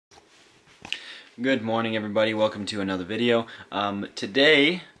Good morning, everybody. Welcome to another video.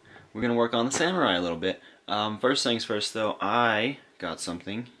 Today we're gonna work on the Samurai a little bit. First things first, though, I got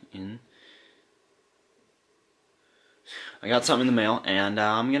something in. the mail, and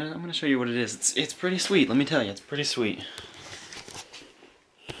I'm gonna show you what it is. It's pretty sweet. Let me tell you, it's pretty sweet.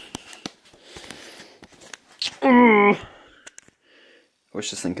 I wish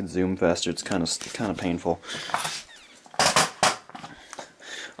this thing could zoom faster. It's kind of painful.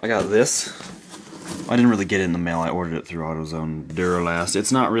 I got this. I didn't really get it in the mail. I ordered it through AutoZone Duralast.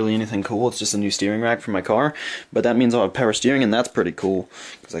 It's not really anything cool. It's just a new steering rack for my car, but that means I'll have power steering, and that's pretty cool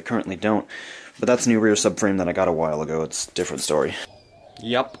because I currently don't. But that's a new rear subframe that I got a while ago. It's a different story.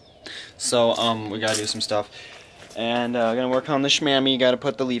 Yep. So we gotta do some stuff, and gonna work on the shmammy. Gotta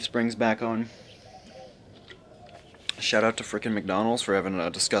put the leaf springs back on. Shout out to frickin' McDonald's for having a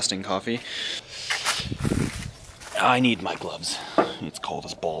disgusting coffee. I need my gloves. It's cold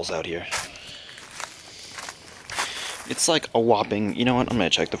as balls out here. It's like a whopping, you know what, I'm gonna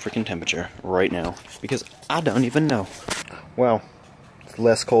check the freaking temperature right now, because I don't even know. Wow, it's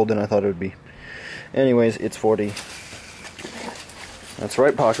less cold than I thought it would be. Anyways, it's 40. That's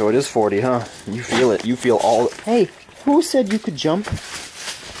right, Paco, it is 40, huh? You feel it, you feel all. Hey, who said you could jump?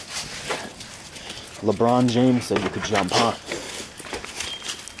 LeBron James said you could jump, huh?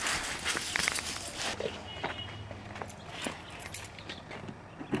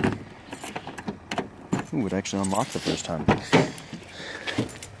 Ooh, it actually unlocked the first time.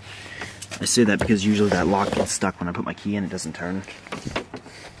 I say that because usually that lock gets stuck when I put my key in, it doesn't turn.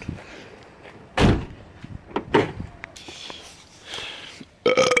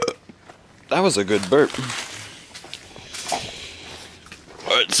 That was a good burp.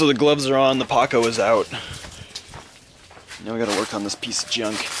 Alright, so the gloves are on, the Paco is out. Now we gotta work on this piece of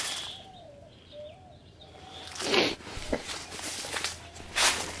junk.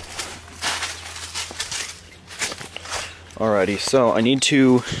 Alrighty, so I need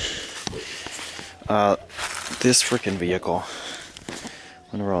to, this frickin' vehicle,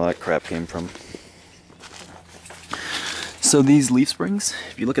 I wonder where all that crap came from. So these leaf springs,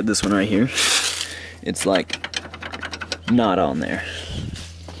 if you look at this one right here, it's like, not on there.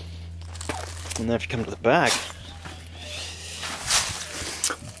 And then if you come to the back,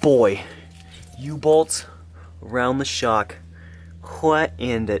 boy, U-bolts around the shock. What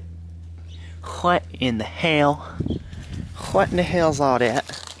in the hell? What in the hell's all that?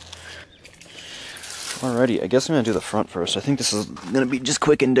 Alrighty, I guess I'm gonna do the front first. I think this is gonna be just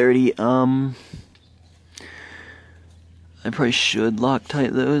quick and dirty. I probably should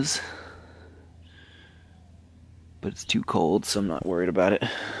Loctite those, but it's too cold, so I'm not worried about it.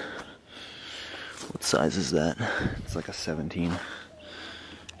 What size is that? It's like a 17.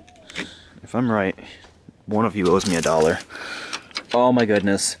 If I'm right, one of you owes me $1. Oh my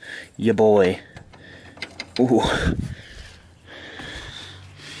goodness, ya boy. Ooh.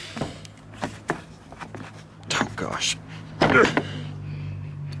 Gosh.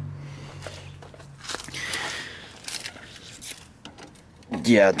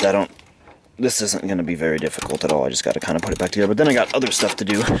 Yeah, this isn't going to be very difficult at all. I just got to kind of put it back together. But then I got other stuff to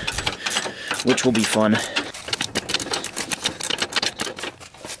do, which will be fun.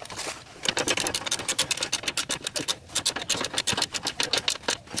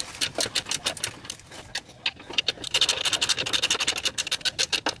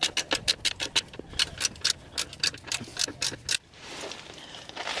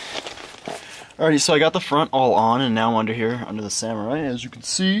 Alrighty, so I got the front all on, and now I'm under here, under the Samurai, as you can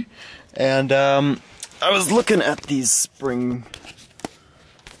see. And I was looking at these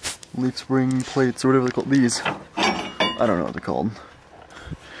leaf spring plates, or whatever they're called. These, I don't know what they're called.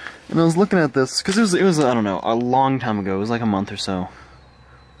 And I was looking at this because it was I don't know, a long time ago. It was like a month or so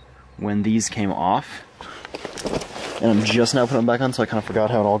when these came off, and I'm just now putting them back on, so I kind of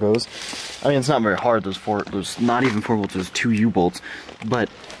forgot how it all goes. I mean, it's not very hard. There's not even 4 bolts. There's 2 U-bolts. But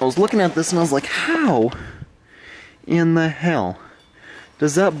I was looking at this and I was like, how in the hell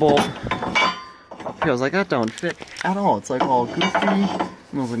does that bolt up here? I was like, that don't fit at all. It's like all goofy. And I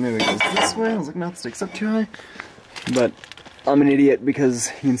was like, maybe it goes this way. I was like, no, it sticks up too high. But I'm an idiot because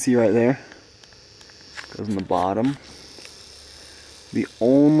you can see right there, it goes in the bottom. The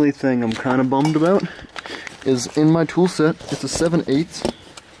only thing I'm kind of bummed about is in my tool set, it's a 7/8.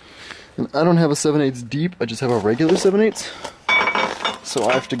 And I don't have a 7/8 deep, I just have a regular 7/8. So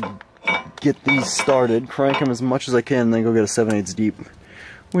I have to get these started, crank them as much as I can, and then go get a 7/8 deep.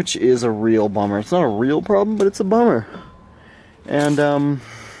 Which is a real bummer. It's not a real problem, but it's a bummer. And, uh-oh.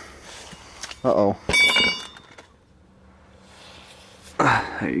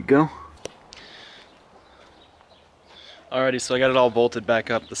 There you go. Alrighty, so I got it all bolted back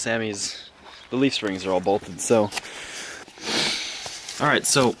up. The Sammy's the leaf springs are all bolted, so. Alright,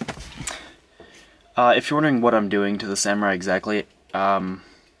 so, if you're wondering what I'm doing to the Samurai exactly,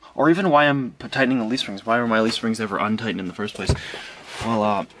 or even why I'm tightening the leaf springs, why were my leaf springs ever untightened in the first place?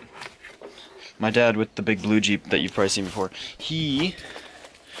 Well, my dad with the big blue Jeep that you've probably seen before, he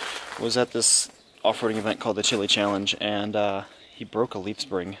was at this off-roading event called the Chile Challenge, and he broke a leaf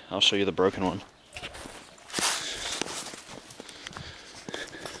spring. I'll show you the broken one.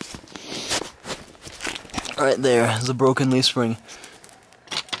 Right there's a broken leaf spring.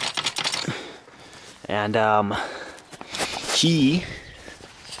 And he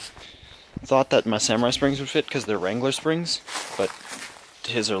thought that my Samurai springs would fit because they're Wrangler springs, but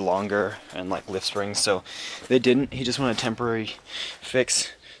his are longer and like lift springs, so they didn't. He just wanted a temporary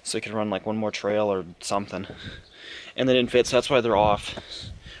fix so he could run like one more trail or something, and they didn't fit, so that's why they're off,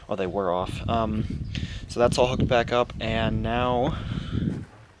 or they were off. So that's all hooked back up, and now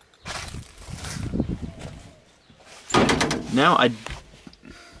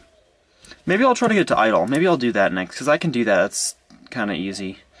maybe I'll try to get it to idle. Maybe I'll do that next, because I can do that. It's kind of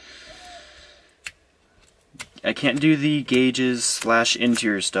easy. I can't do the gauges /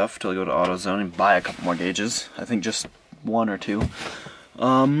 interior stuff till I go to AutoZone and buy a couple more gauges. I think just 1 or 2.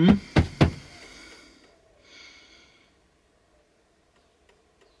 I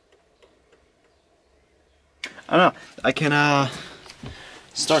don't know. I can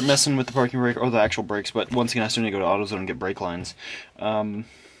start messing with the parking brake or the actual brakes, but once again I still need to go to AutoZone and get brake lines.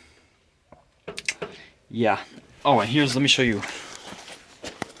 Yeah. Oh, and here's, let me show you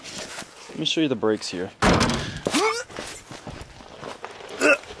the brakes here.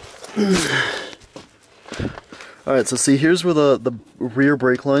 Alright, so see, here's where the rear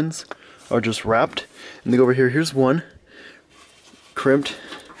brake lines are just wrapped, and they go over here. Here's one crimped,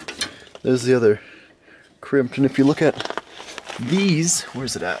 there's the other crimped, and if you look at these,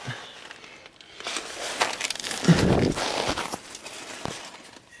 where's it at?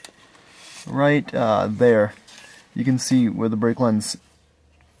 Right there, you can see where the brake lines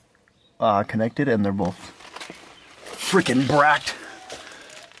connected, and they're both freaking bracked.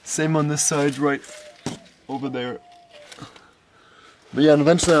 Same on this side, right over there. But yeah, and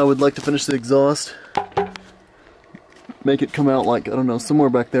eventually I would like to finish the exhaust, make it come out like, I don't know, somewhere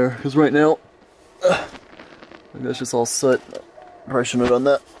back there, because right now that's just all soot. Probably shouldn't have done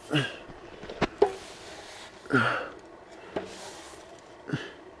that.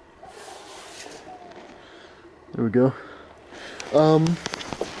 There we go.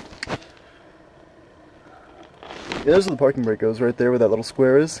 Yeah, there's where the parking brake goes, right there where that little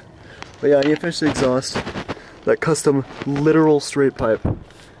square is. But yeah, I need to finish the exhaust. That custom literal straight pipe.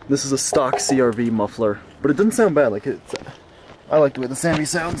 This is a stock CRV muffler, but it doesn't sound bad. Like I like the way the Sammy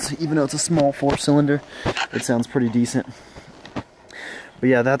sounds, even though it's a small 4-cylinder. It sounds pretty decent. But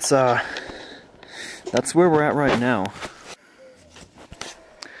yeah, that's where we're at right now.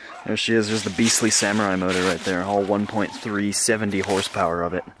 There she is. There's the beastly Samurai motor right there. All 1.3, 70 horsepower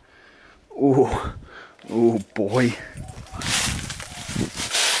of it. Ooh. Ooh, boy.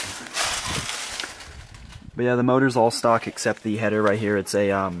 But yeah, the motor's all stock except the header right here. It's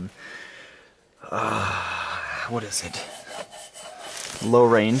a, what is it? Low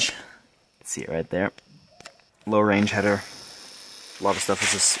range. See it right there. Low range header. A lot of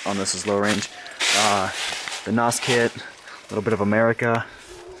stuff on this is low range. The NOS kit, a little bit of America.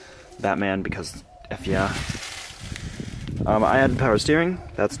 Batman, because F yeah. I added power steering.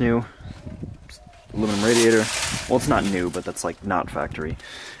 That's new. Aluminum radiator. Well, it's not new, but that's like not factory.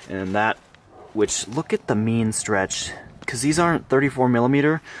 And that, which, look at the mean stretch, because these aren't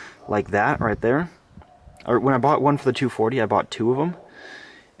 34mm like that right there. Or when I bought one for the 240, I bought 2 of them.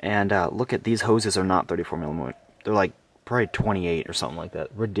 And look at these hoses are not 34mm. They're like probably 28 or something like that.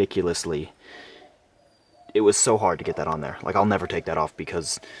 Ridiculously. It was so hard to get that on there. Like, I'll never take that off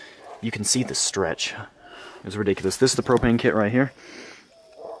because you can see the stretch. It was ridiculous. This is the propane kit right here.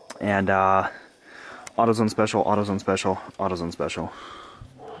 And AutoZone special, AutoZone special, AutoZone special.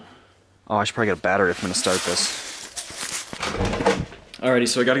 Oh, I should probably get a battery if I'm going to start this. Alrighty,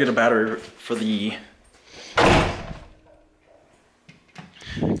 so I got to get a battery for the...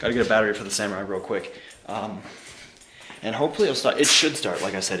 Gotta get a battery for the Samurai real quick. And hopefully it'll start. It should start,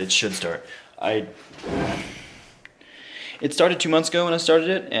 like I said, it should start. It started 2 months ago when I started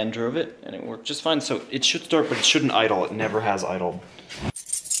it and drove it, and it worked just fine. So it should start, but it shouldn't idle. It never has idled.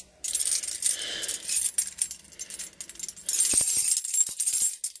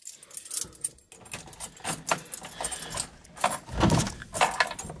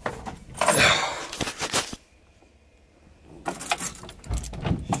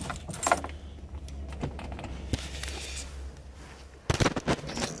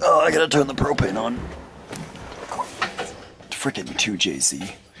 Oh, I gotta turn the propane on. Frickin'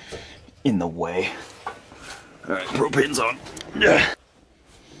 2JZ in the way. Alright, propane's on. Yeah.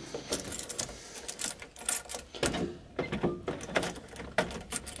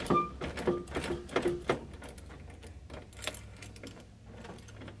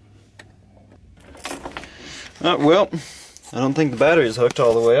 Well, I don't think the battery's hooked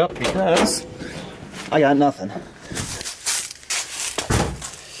all the way up because I got nothing.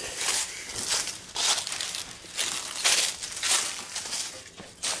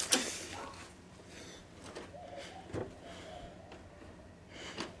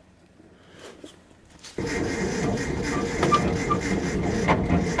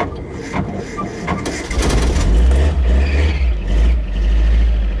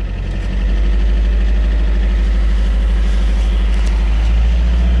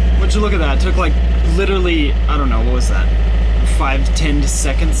 Look at that, it took like literally, I don't know, what was that? 5-10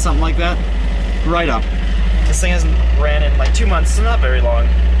 seconds, something like that? Right up. This thing hasn't ran in like 2 months, so not very long,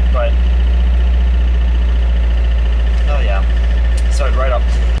 but hell yeah. Started right up.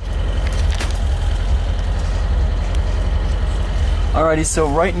 Alrighty, so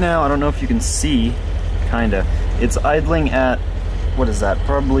right now, I don't know if you can see, kinda, it's idling at, what is that,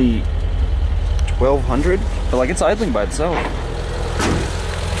 probably 1200? But like it's idling by itself.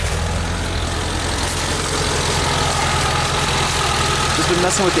 Been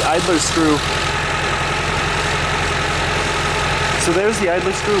messing with the idler screw. So there's the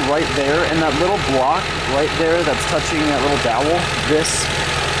idler screw right there, and that little block right there that's touching that little dowel,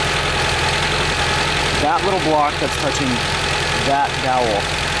 that little block that's touching that dowel.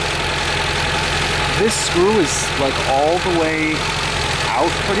 This screw is like all the way out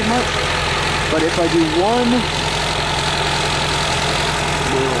pretty much, but if I do one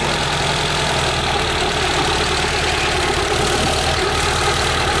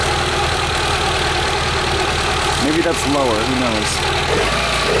maybe that's lower, who knows?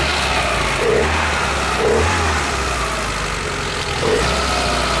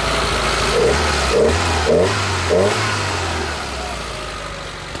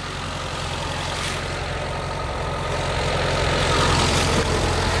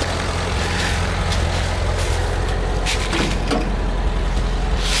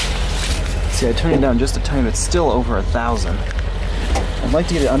 See, I turned it down just a tiny bit, still over 1,000. I'd like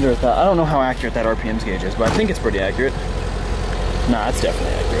to get it under 1,000. I don't know how accurate that RPMs gauge is, but I think it's pretty accurate. Nah, it's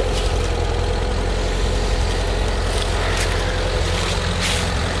definitely accurate.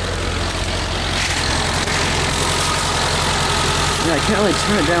 Yeah, I can't really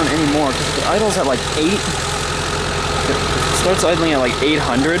turn it down anymore because if it idles at like 8, it starts idling at like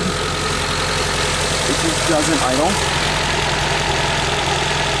 800. It just doesn't idle.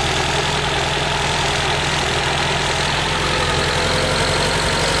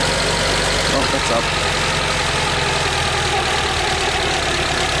 Up.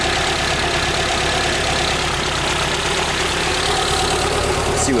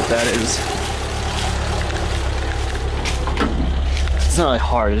 Let's see what that is. It's not really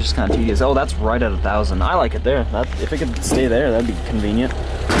hard, it's just kind of tedious. Oh, that's right at 1,000. I like it there. If it could stay there, that'd be convenient.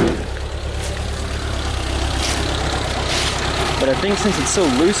 But I think since it's so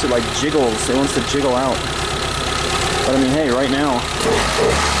loose, it like jiggles. It wants to jiggle out. But I mean, hey, right now.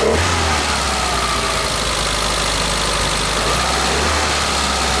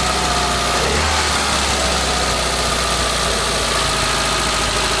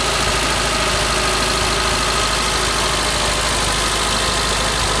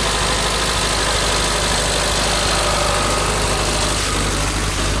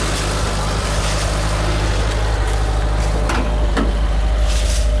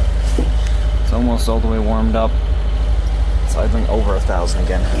 Almost all the way warmed up. It's idling over 1,000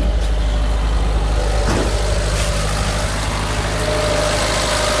 again.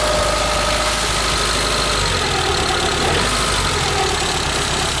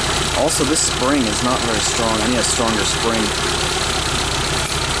 Also, this spring is not very strong. I need a stronger spring.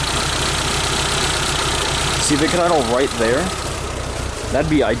 See, if it could idle right there,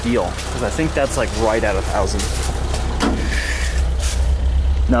 that'd be ideal, because I think that's like right at 1,000.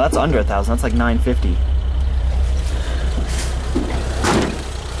 No, that's under 1,000. That's like 950.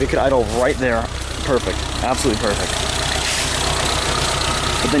 It could idle right there. Perfect. Absolutely perfect.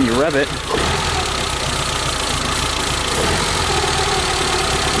 But then you rev it.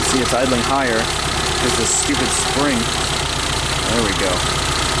 You see it's idling higher. There's this stupid spring. There we go.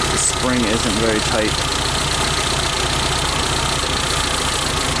 The spring isn't very tight.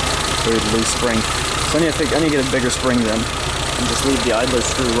 Very loose spring. So I need to get a bigger spring then. And just leave the idler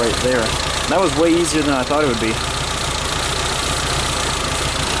screw right there. That was way easier than I thought it would be.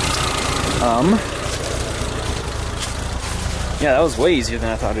 Yeah, that was way easier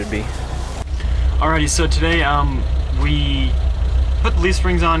than I thought it'd be. Alrighty, so today, we put the leaf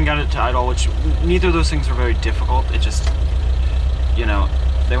springs on, got it to idle, which neither of those things were very difficult. It just, you know,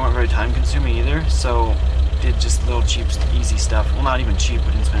 they weren't very time consuming either, so did just little cheap, easy stuff. Well, not even cheap,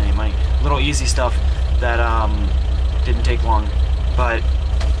 we didn't spend any money. Little easy stuff that, didn't take long. But,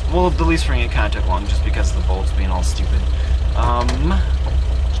 well, the leaf spring, it kind of took long just because of the bolts being all stupid.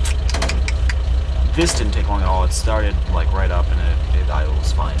 This didn't take long at all. It started, like, right up and it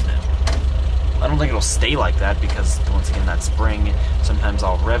idles fine now. I don't think it'll stay like that because, once again, that spring, sometimes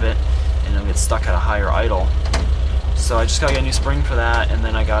I'll rev it and it'll get stuck at a higher idle. So I just gotta get a new spring for that, and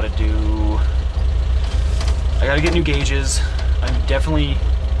then I gotta get new gauges. I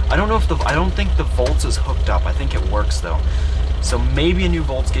don't think the volts is hooked up. I think it works though. So maybe a new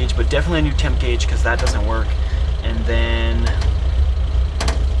volts gauge, but definitely a new temp gauge because that doesn't work. And then,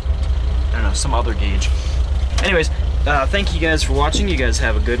 I don't know, some other gauge. Anyways, thank you guys for watching. You guys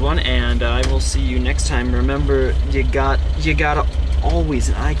have a good one, and I will see you next time. Remember, you gotta always,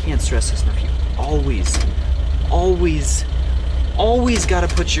 and I can't stress this enough, you always gotta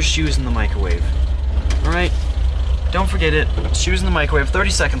put your shoes in the microwave. Alright? Don't forget it. Shoes in the microwave. 30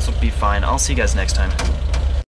 seconds will be fine. I'll see you guys next time.